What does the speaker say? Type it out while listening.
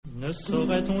Ne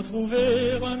saurait-on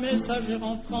trouver un messager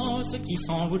en France qui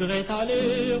s'en voudrait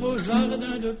aller au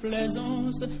jardin de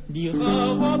plaisance,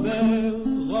 dira Robert,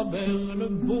 Robert, le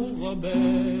beau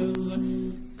Robert,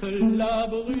 que la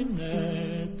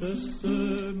brunette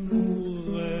se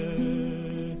mourait.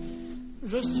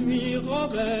 Je suis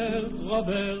Robert,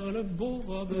 Robert, le beau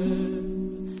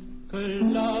Robert, que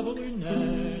la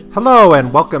brunette. Hello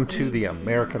and welcome to the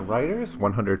American Writers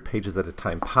 100 Pages at a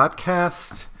Time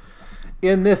podcast.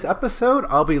 In this episode,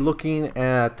 I'll be looking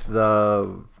at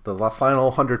the final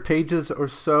 100 pages or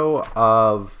so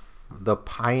of the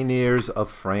pioneers of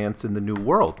France in the New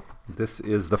World. This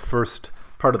is the first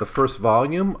part of the first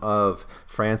volume of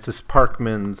Francis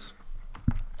Parkman's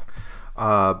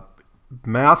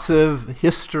massive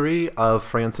history of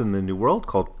France in the New World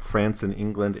called France and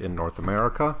England in North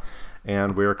America.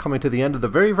 And we're coming to the end of the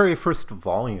very, very first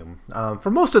volume. For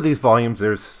most of these volumes,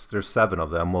 there's 7 of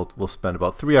them. We'll spend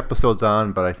about 3 episodes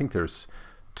on, but I think there's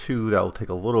 2 that will take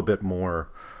a little bit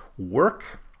more work.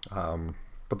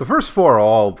 But the first 4 are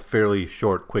all fairly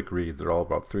short, quick reads. They're all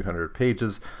about 300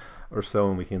 pages or so,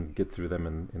 and we can get through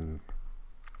them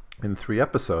in 3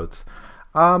 episodes.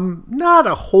 Not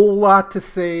a whole lot to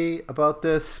say about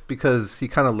this because he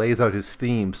kind of lays out his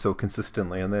theme so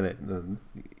consistently, and then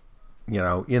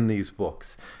in these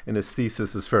books, and his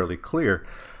thesis is fairly clear.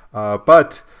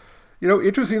 But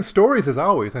interesting stories as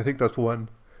always. I think that's one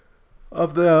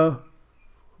of the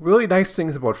really nice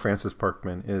things about Francis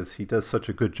Parkman is he does such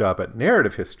a good job at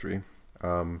narrative history.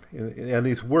 And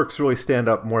these works really stand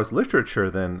up more as literature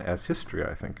than as history,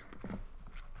 I think.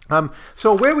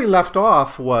 So where we left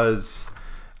off was,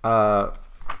 in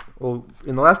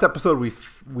the last episode,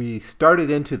 we started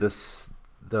into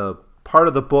the part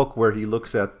of the book where he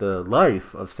looks at the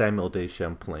life of Samuel de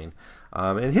Champlain,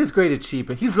 and his great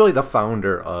achievement. He's really the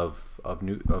founder of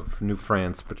New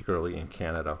France, particularly in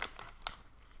Canada.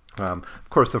 Of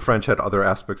course, the French had other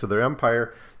aspects of their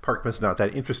empire. Parkman's not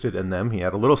that interested in them. He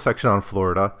had a little section on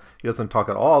Florida. He doesn't talk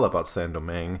at all about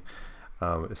Saint-Domingue,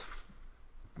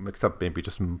 except maybe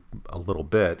just a little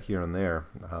bit here and there.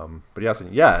 But he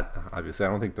hasn't yet, obviously. I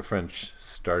don't think the French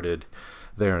started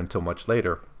there until much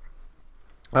later.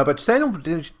 But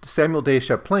Samuel de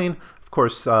Champlain, of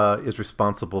course, is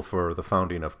responsible for the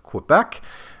founding of Quebec,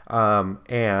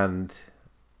 and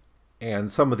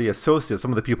some of the associates,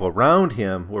 some of the people around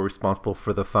him were responsible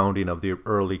for the founding of the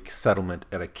early settlement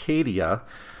at Acadia,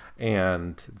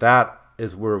 and that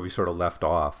is where we sort of left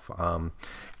off.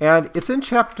 And it's in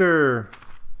chapter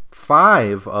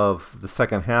 5 of the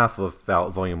second half of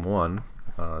volume 1.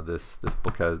 This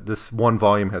one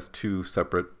volume has 2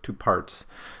 parts.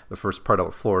 The first part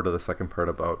about Florida, the second part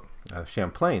about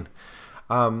Champlain.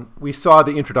 We saw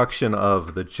the introduction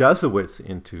of the Jesuits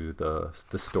into the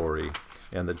story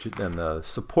and the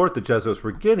support the Jesuits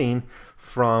were getting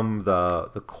from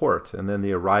the court, and then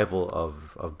the arrival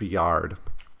of Biard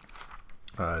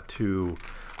to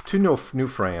New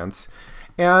France.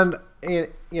 And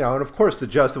of course the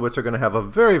Jesuits are going to have a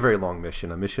very, very long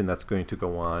mission, a mission that's going to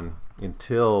go on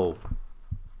until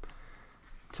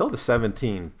the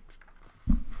 1740s,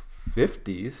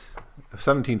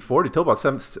 until about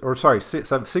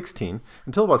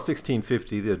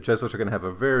 1650. The Jesuits are going to have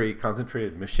a very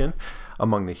concentrated mission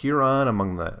among the Huron,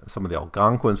 among some of the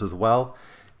Algonquins as well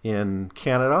in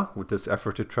Canada, with this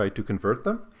effort to try to convert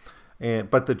them.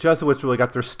 But the Jesuits really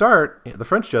got their start. The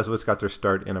French Jesuits got their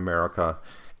start in America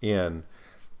in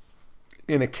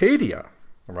Acadia,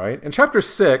 right? And chapter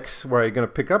 6, where I'm going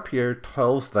to pick up here,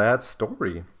 tells that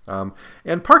story. And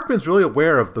Parkman's really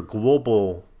aware of the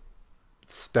global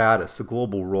status, the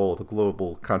global role, the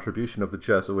global contribution of the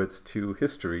Jesuits to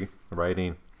history,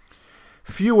 writing,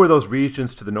 "Few were those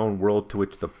regions to the known world to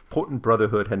which the potent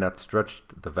brotherhood had not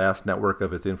stretched the vast network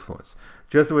of its influence.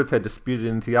 Jesuits had disputed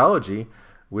in theology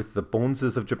with the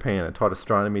bonzes of Japan, and taught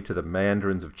astronomy to the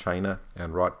mandarins of China,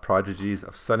 and wrought prodigies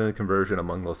of sudden conversion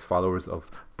among those followers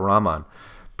of Brahman,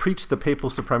 preached the papal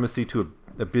supremacy to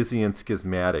Abyssinian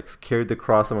schismatics, carried the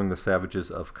cross among the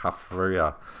savages of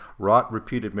Caffre, wrought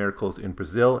repeated miracles in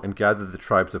Brazil, and gathered the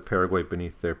tribes of Paraguay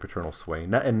beneath their paternal sway.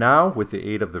 And now, with the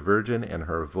aid of the Virgin and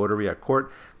her votary at court,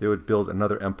 they would build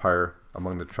another empire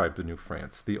among the tribes of New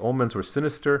France. The omens were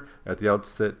sinister at the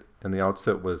outset, and the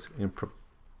outset was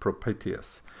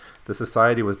propitious. The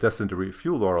society was destined to reap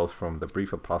few laurels from the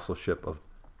brief apostleship of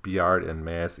Biard and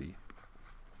Massey."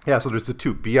 Yeah, so there's the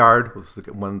 2. Biard was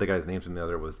one of the guy's names, and the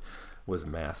other was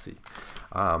Massey.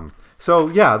 In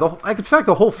fact,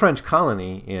 the whole French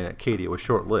colony in Acadia was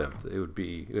short-lived.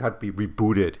 It had to be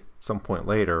rebooted some point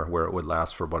later, where it would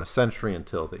last for about a century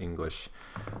until the English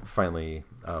finally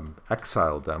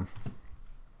exiled them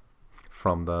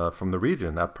from the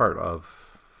region, that part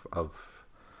of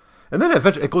and then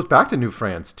eventually it goes back to New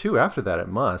France too. After that, it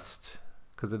must,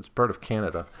 because it's part of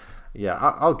Canada. Yeah,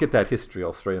 I'll get that history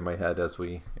all straight in my head as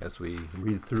we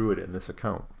read through it in this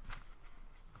account.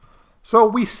 So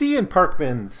we see in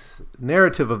Parkman's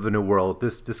narrative of the New World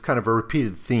this kind of a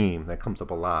repeated theme that comes up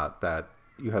a lot, that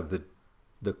you have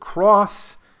the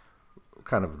cross,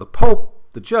 kind of the Pope,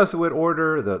 the Jesuit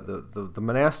order, the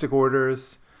monastic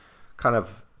orders, kind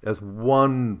of as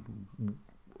one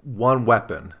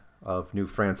weapon of New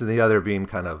France, and the other being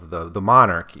kind of the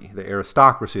monarchy, the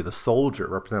aristocracy, the soldier,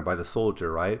 represented by the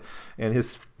soldier, right? And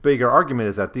his bigger argument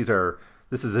is that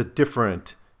this is a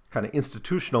different kind of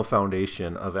institutional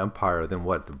foundation of empire than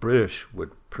what the British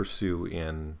would pursue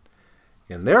in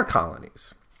their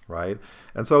colonies, right?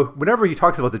 And so whenever he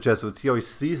talks about the Jesuits, he always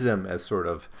sees them as sort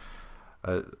of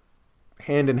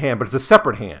hand in hand, but it's a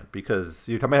separate hand, because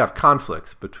you might have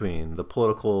conflicts between the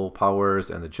political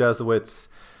powers and the Jesuits,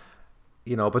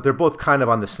 but they're both kind of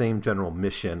on the same general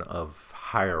mission of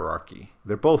hierarchy.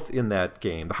 They're both in that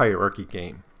game, the hierarchy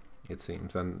game, it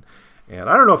seems. And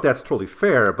I don't know if that's totally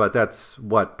fair, but that's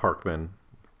what Parkman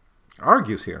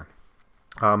argues here.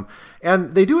 And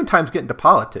they do in times get into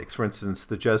politics. For instance,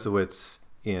 the Jesuits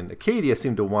in Acadia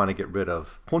seem to want to get rid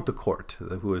of Pontefort,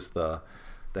 who is the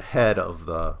head of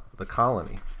the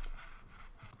colony.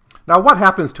 Now, what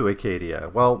happens to Acadia?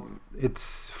 Well,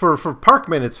 it's for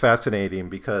Parkman, it's fascinating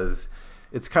because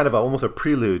it's kind of almost a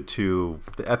prelude to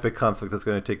the epic conflict that's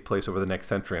going to take place over the next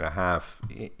century and a half,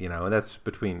 and that's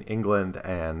between England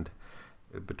and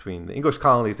between the English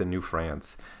colonies and New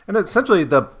France. And essentially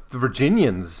the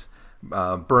Virginians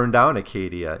burned down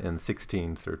Acadia in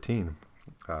 1613.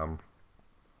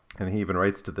 And he even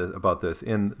writes about this.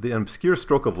 In the obscure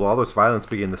stroke of lawless violence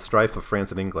began the strife of France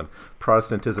and England,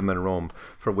 Protestantism and Rome,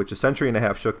 for which a century and a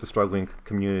half shook the struggling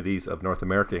communities of North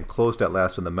America and closed at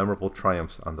last in the memorable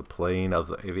triumphs on the plain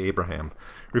of Abraham,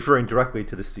 referring directly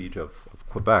to the siege of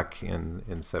Quebec in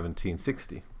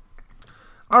 1760.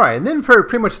 All right, and then for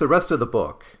pretty much the rest of the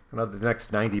book, the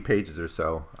next 90 pages or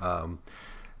so,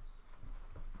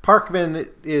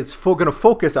 Parkman is going to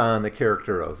focus on the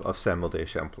character of Samuel de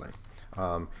Champlain.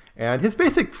 And his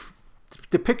basic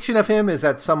depiction of him is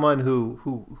that someone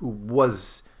who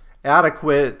was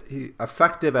adequate,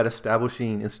 effective at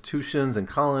establishing institutions and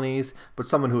colonies, but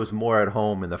someone who was more at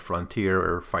home in the frontier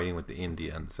or fighting with the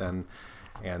Indians and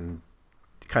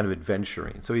kind of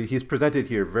adventuring. So he's presented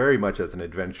here very much as an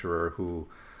adventurer who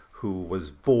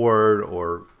was bored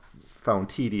or found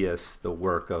tedious the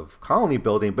work of colony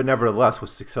building, but nevertheless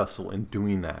was successful in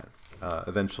doing that,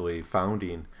 eventually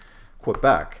founding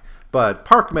Quebec. But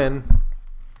Parkman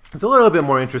is a little bit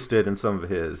more interested in some of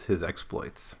his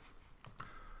exploits.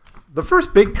 The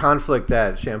first big conflict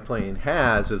that Champlain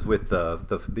has is with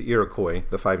the Iroquois,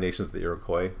 the Five Nations of the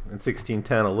Iroquois. In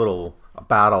 1610, a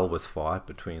battle was fought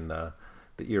between the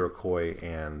Iroquois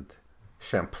and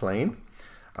Champlain.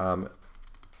 And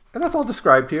that's all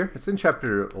described here. It's in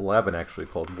chapter 11, actually,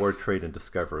 called War, Trade, and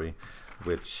Discovery,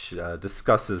 which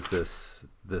discusses this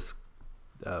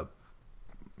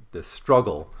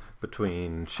struggle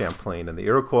between Champlain and the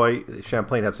Iroquois.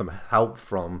 Champlain had some help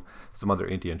from some other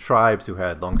Indian tribes who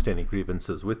had longstanding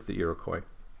grievances with the Iroquois.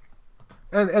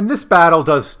 And this battle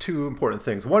does two important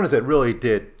things. One is it really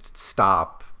did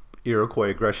stop Iroquois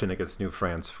aggression against New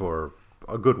France for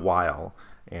a good while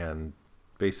and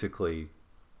basically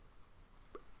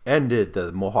ended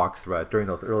the Mohawk threat during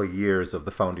those early years of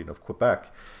the founding of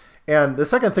Quebec. And the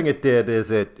second thing it did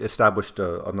is it established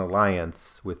an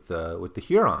alliance with the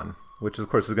Huron, which of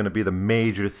course is going to be the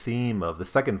major theme of the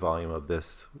second volume of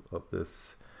this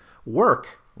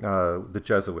work, the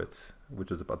Jesuits,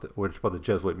 which is about the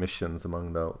Jesuit missions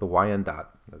among the Wyandot,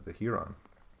 the Huron.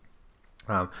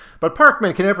 But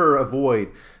Parkman can never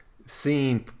avoid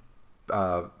seeing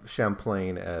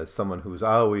Champlain as someone who's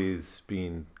always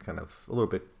been kind of a little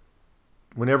bit,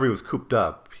 whenever he was cooped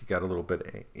up, he got a little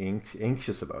bit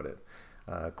anxious about it.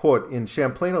 Quote, "In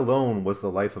Champlain alone was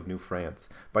the life of New France.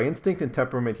 By instinct and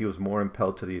temperament he was more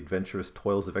impelled to the adventurous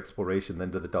toils of exploration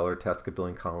than to the duller task of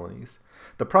building colonies.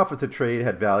 The profits of trade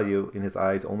had value in his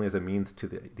eyes only as a means to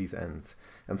these ends,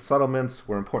 and settlements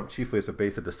were important chiefly as a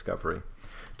base of discovery.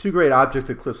 Two great objects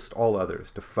eclipsed all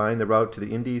others: to find the route to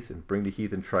the Indies and bring the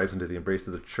heathen tribes into the embrace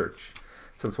of the Church.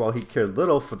 Since while he cared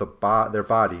little for their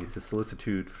bodies, his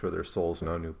solicitude for their souls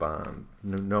no new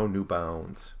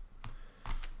bounds."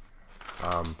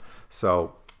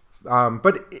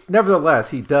 But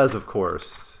nevertheless, he does, of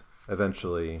course,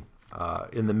 eventually,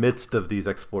 in the midst of these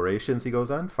explorations he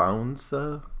goes on, founds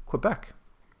Quebec.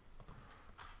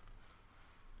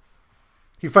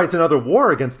 He fights another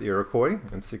war against the Iroquois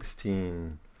in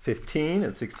 16 1615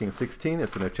 and 1616.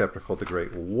 It's in a chapter called The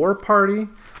Great War Party.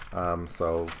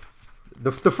 So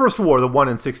the first war, the one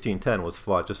in 1610, was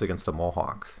fought just against the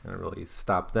Mohawks, and it really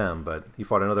stopped them. But he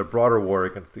fought another broader war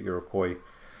against the Iroquois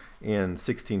in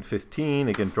 1615,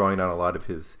 again drawing on a lot of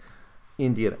his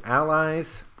Indian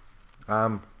allies.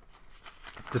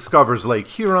 Discovers Lake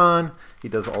Huron. He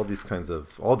does all this kind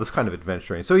of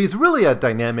adventuring. So he's really a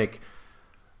dynamic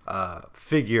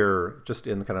figure, just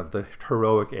in kind of the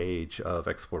heroic age of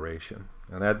exploration,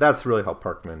 and that's really how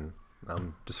Parkman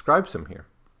describes him here.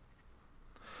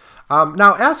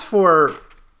 Now, as for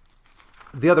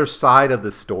the other side of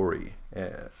the story,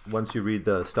 once you read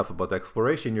the stuff about the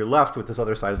exploration, you're left with this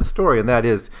other side of the story, and that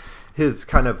is his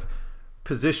kind of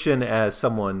position as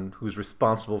someone who's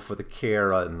responsible for the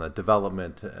care and the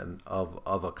development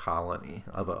of a colony,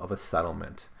 of a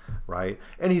settlement, right?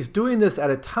 And he's doing this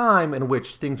at a time in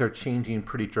which things are changing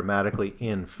pretty dramatically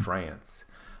in France,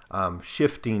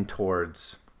 shifting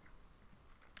towards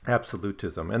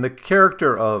absolutism. And the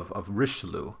character of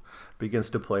Richelieu begins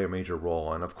to play a major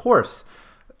role. And of course,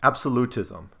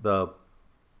 absolutism, the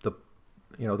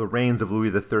reigns of Louis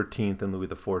XIII and Louis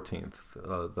XIV,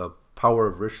 the power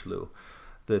of Richelieu,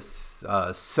 this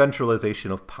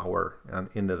centralization of power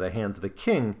into the hands of the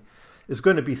king, is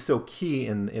going to be so key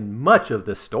in much of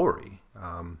this story.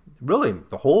 Really,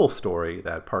 the whole story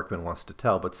that Parkman wants to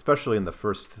tell, but especially in the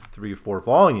first 3 or 4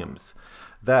 volumes,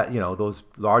 that those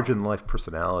larger-than-life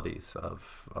personalities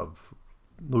of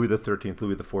Louis XIII,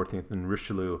 Louis XIV, and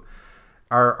Richelieu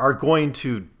are going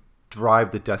to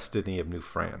drive the destiny of New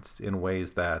France in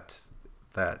ways that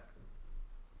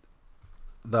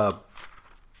the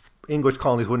English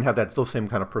colonies wouldn't have those same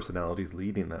kind of personalities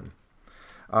leading them.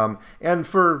 And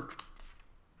for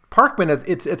Parkman,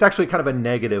 it's actually kind of a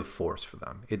negative force for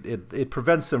them. It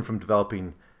prevents them from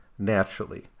developing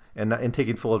naturally and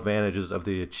taking full advantages of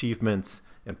the achievements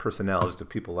and personalities of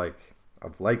people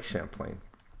like Champlain.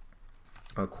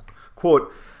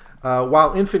 Quote,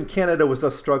 while infant Canada was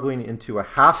thus struggling into a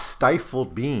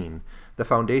half-stifled being, the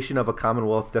foundation of a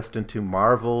commonwealth destined to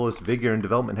marvelous vigor and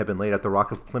development had been laid at the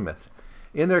Rock of Plymouth.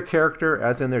 In their character,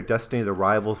 as in their destiny, the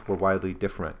rivals were widely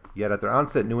different. Yet at their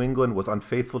onset, New England was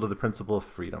unfaithful to the principle of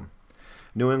freedom.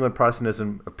 New England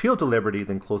Protestantism appealed to liberty,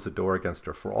 then closed the door against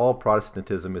her, for all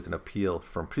Protestantism is an appeal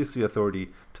from priestly authority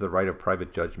to the right of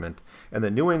private judgment, and the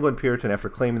New England Puritan, after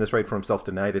claiming this right for himself,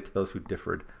 denied it to those who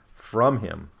differed from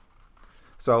him.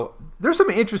 So there's some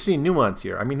interesting nuance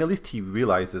here. I mean, at least he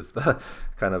realizes the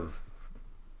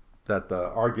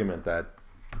argument that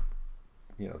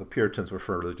the Puritans were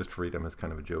for religious freedom is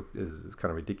kind of a joke, is kind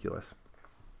of ridiculous.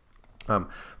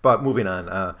 But moving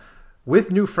on,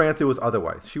 with New France, it was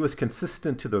otherwise. She was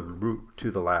consistent to the root,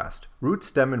 to the last. Root,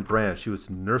 stem, and branch, she was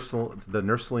the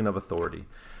nursling of authority.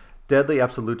 Deadly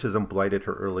absolutism blighted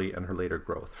her early and her later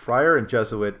growth. Friar and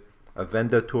Jesuit, a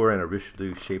Vendator and a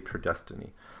Richelieu shaped her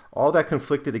destiny. All that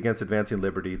conflicted against advancing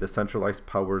liberty, the centralized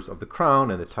powers of the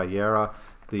crown and the Tierra,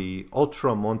 the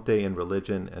ultramonte in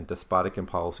religion and despotic in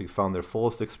policy, found their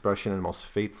fullest expression and most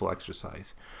fateful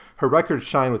exercise. Her records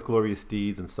shine with glorious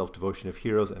deeds and self-devotion of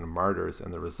heroes and martyrs,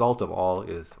 and the result of all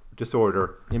is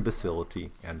disorder,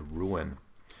 imbecility, and ruin.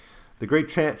 The great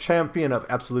champion of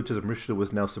absolutism, Richelieu,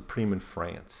 was now supreme in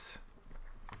France.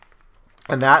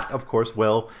 And that, of course,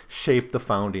 will shape the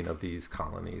founding of these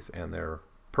colonies and their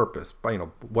purpose,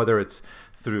 whether it's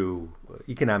through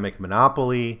economic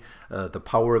monopoly, the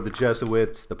power of the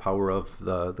Jesuits, the power of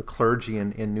the clergy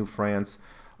in New France,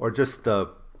 or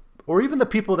even the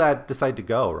people that decide to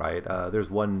go, right? There's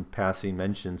one passing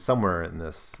mention somewhere in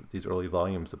these early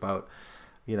volumes about,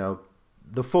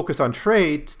 the focus on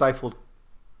trade stifled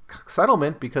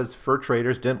settlement because fur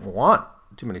traders didn't want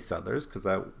too many settlers, because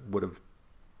that would have,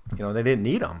 they didn't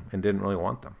need them and didn't really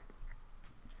want them.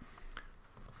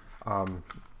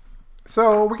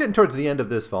 So we're getting towards the end of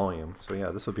this volume. So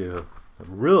yeah, this will be a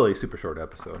really super short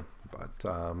episode. But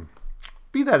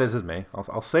be that as it may,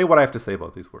 I'll say what I have to say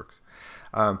about these works.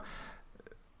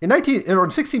 In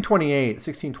 1628,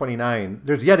 1629,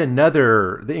 there's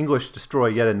the English destroy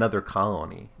yet another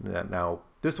colony. Now,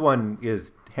 this one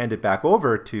is handed back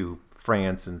over to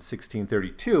France in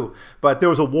 1632, but there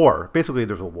was a war. Basically,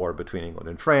 there's a war between England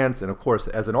and France, and of course,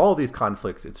 as in all these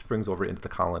conflicts, it springs over into the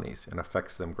colonies and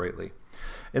affects them greatly.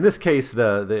 In this case,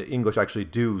 the English actually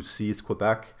do seize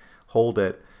Quebec, hold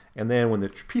it, and then when the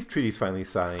peace treaty is finally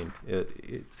signed,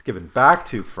 it's given back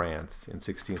to France in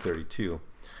 1632.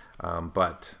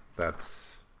 But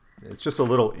it's just a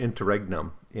little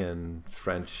interregnum in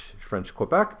French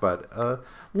Quebec, but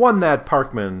one that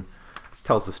Parkman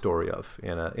tells the story of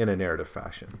in a narrative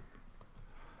fashion.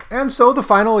 And so the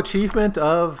final achievement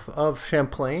of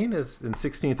Champlain is in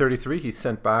 1633. He's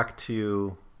sent back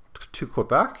to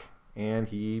Quebec, and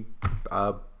he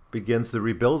begins the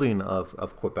rebuilding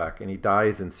of Quebec, and he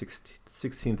dies in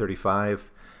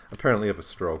 1635, apparently of a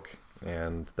stroke,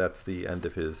 and that's the end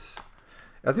of his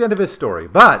story.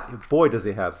 But boy, does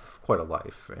he have quite a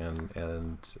life,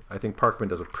 and I think Parkman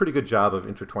does a pretty good job of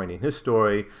intertwining his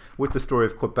story with the story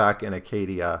of Quebec and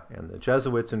Acadia and the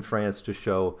Jesuits in France to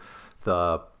show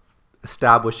the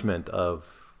establishment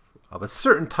of a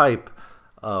certain type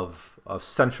of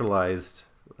centralized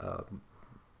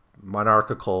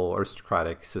monarchical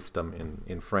aristocratic system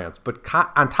in France. But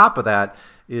on top of that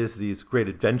is these great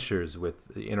adventures with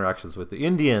the interactions with the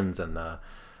Indians and the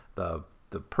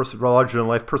larger than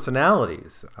life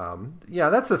personalities.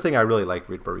 That's the thing I really like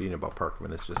reading about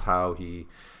Parkman, is just how he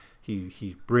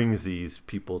brings these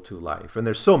people to life. And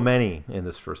there's so many in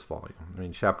this first volume. I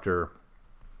mean,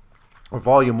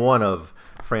 volume 1 of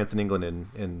France and England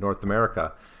in North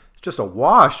America, it's just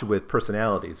awash with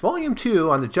personalities. Volume 2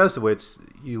 on the Jesuits,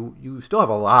 you still have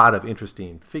a lot of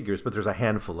interesting figures, but there's a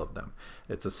handful of them.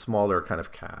 It's a smaller kind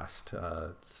of cast.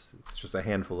 It's just a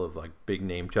handful of like big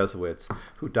name Jesuits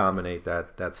who dominate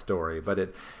that story. But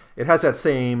it has that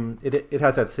same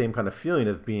kind of feeling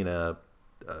of being a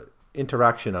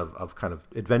interaction of kind of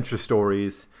adventure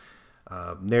stories,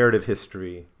 narrative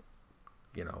history,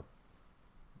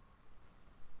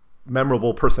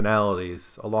 memorable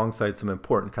personalities alongside some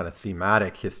important kind of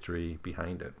thematic history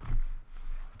behind it.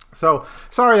 So,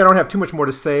 sorry I don't have too much more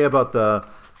to say about the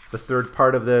third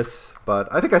part of this,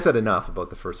 but I think I said enough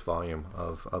about the first volume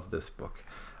of this book.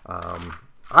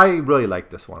 I really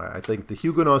like this one. I think the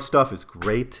Huguenot stuff is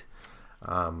great.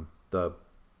 Some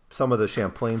of the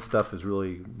Champlain stuff is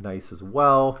really nice as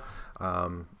well.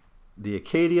 The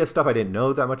Acadia stuff I didn't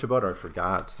know that much about, or I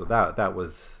forgot, so that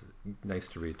was nice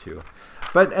to read too.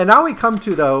 And now we come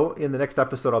to, though, in the next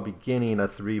episode, I'll be beginning a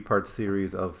 3-part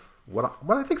series of what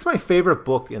I think is my favorite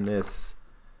book in this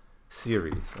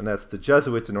series, and that's the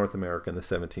Jesuits in North America in the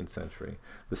 17th century.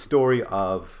 The story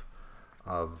of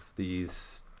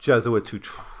these Jesuits who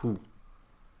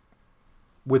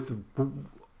with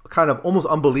kind of almost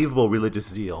unbelievable religious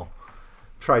zeal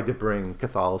tried to bring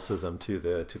Catholicism to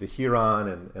the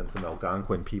Huron and some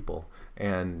Algonquin people,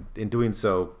 and in doing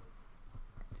so,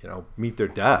 meet their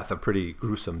death, a pretty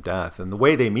gruesome death. And the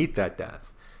way they meet that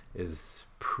death is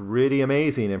pretty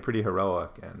amazing and pretty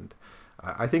heroic. And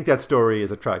I think that story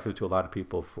is attractive to a lot of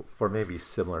people for maybe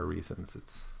similar reasons.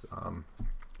 It's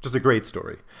just a great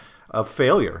story of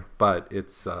failure, but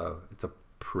it's a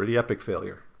pretty epic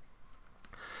failure.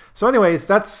 So anyways,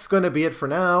 that's going to be it for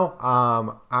now.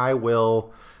 I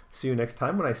will see you next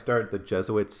time when I start the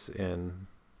Jesuits in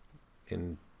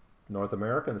North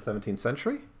America in the 17th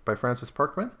century by Francis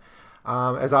Parkman.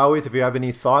 As always, if you have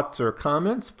any thoughts or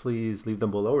comments, please leave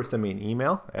them below or send me an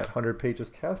email at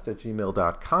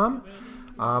 100pagescast@gmail.com.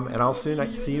 And I'll see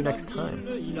you next time.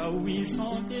 Il a ouï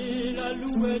chanter la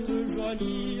louette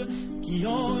jolie, qui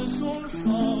en son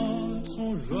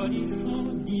joli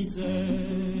chant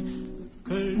disait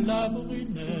que la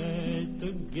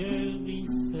brunette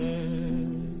guérissait.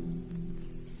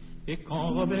 Et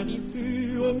quand Robert y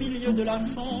fut au milieu de la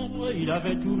chambre, il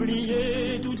avait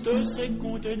oublié toutes ses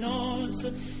contenances.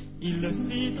 Il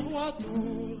fit 3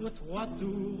 tours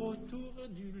autour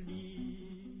du lit.